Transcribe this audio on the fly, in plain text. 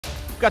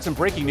Got some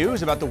breaking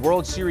news about the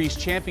World Series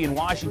champion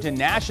Washington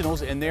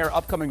Nationals and their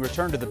upcoming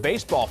return to the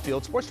baseball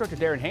field. Sports director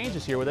Darren Haynes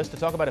is here with us to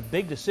talk about a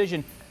big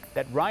decision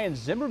that Ryan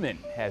Zimmerman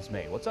has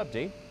made. What's up,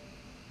 D?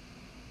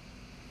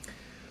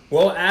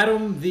 Well,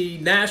 Adam, the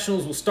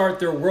Nationals will start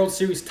their World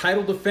Series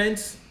title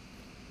defense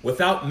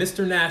without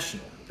Mr.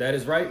 National. That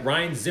is right.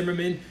 Ryan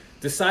Zimmerman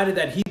decided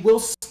that he will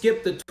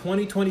skip the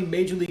 2020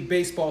 Major League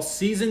Baseball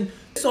season.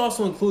 This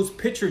also includes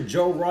pitcher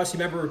Joe Ross. You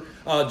remember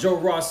Joe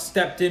Ross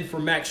stepped in for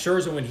Max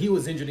Scherzer when he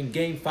was injured in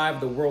Game 5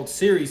 of the World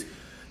Series.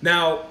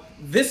 Now,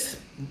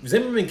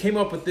 Zimmerman came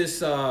up with this,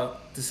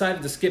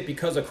 decided to skip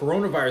because of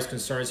coronavirus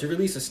concerns. He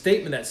released a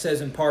statement that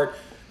says, in part,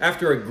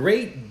 after a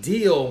great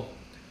deal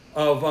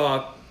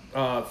of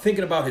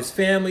thinking about his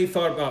family,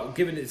 thought about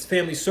given his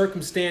family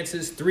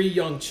circumstances, 3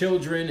 young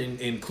children,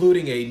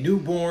 including a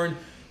newborn,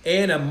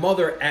 and a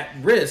mother at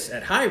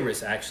high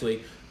risk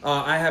actually,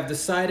 I have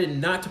decided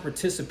not to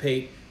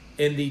participate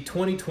in the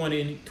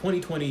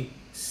 2020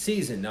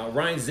 season. Now,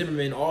 Ryan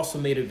Zimmerman also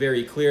made it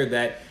very clear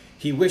that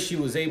he wished he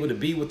was able to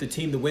be with the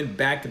team to win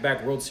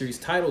back-to-back World Series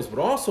titles, but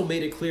also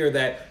made it clear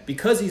that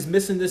because he's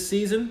missing this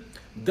season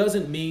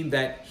doesn't mean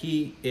that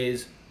he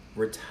is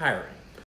retiring.